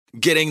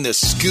Getting the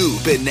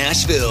scoop in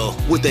Nashville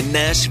with the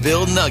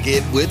Nashville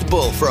Nugget with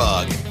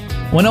Bullfrog.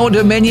 When Old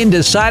Dominion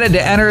decided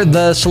to enter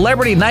the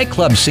celebrity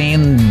nightclub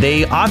scene,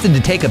 they opted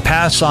to take a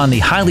pass on the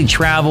highly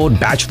traveled,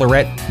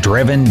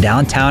 bachelorette-driven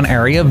downtown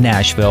area of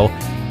Nashville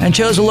and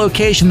chose a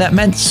location that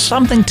meant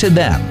something to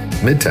them.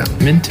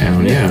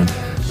 Midtown, yeah.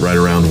 Right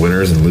around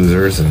Winners and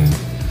Losers and...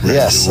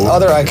 Yes,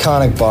 other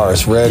iconic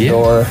bars, Red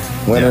Door,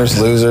 Winners,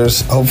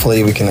 Losers.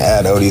 Hopefully we can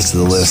add Odie's to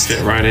the list.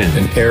 Fit right in.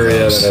 An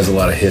area that has a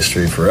lot of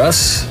history for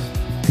us.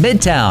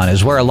 Midtown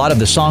is where a lot of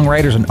the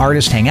songwriters and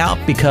artists hang out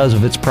because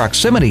of its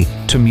proximity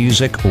to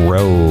Music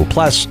Row.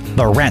 Plus,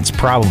 the rent's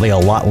probably a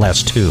lot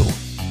less too.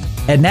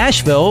 At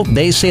Nashville,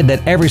 they say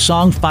that every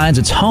song finds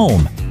its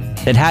home.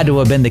 It had to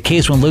have been the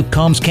case when Luke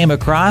Combs came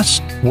across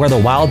Where the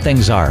Wild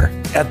Things Are.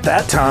 At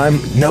that time,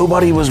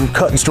 nobody was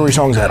cutting story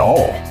songs at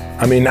all.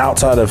 I mean,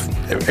 outside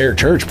of Eric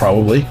Church,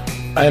 probably.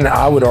 And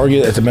I would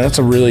argue that that's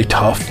a really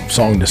tough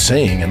song to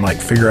sing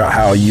and figure out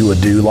how you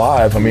would do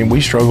live. I mean,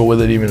 we struggle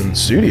with it even in the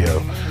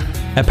studio.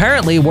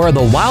 Apparently, Where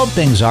the Wild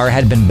Things Are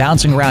had been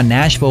bouncing around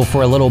Nashville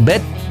for a little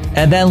bit,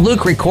 and then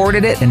Luke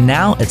recorded it, and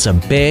now it's a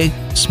big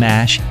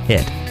smash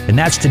hit. And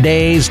that's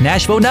today's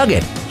Nashville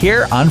Nugget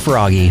here on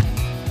Froggy.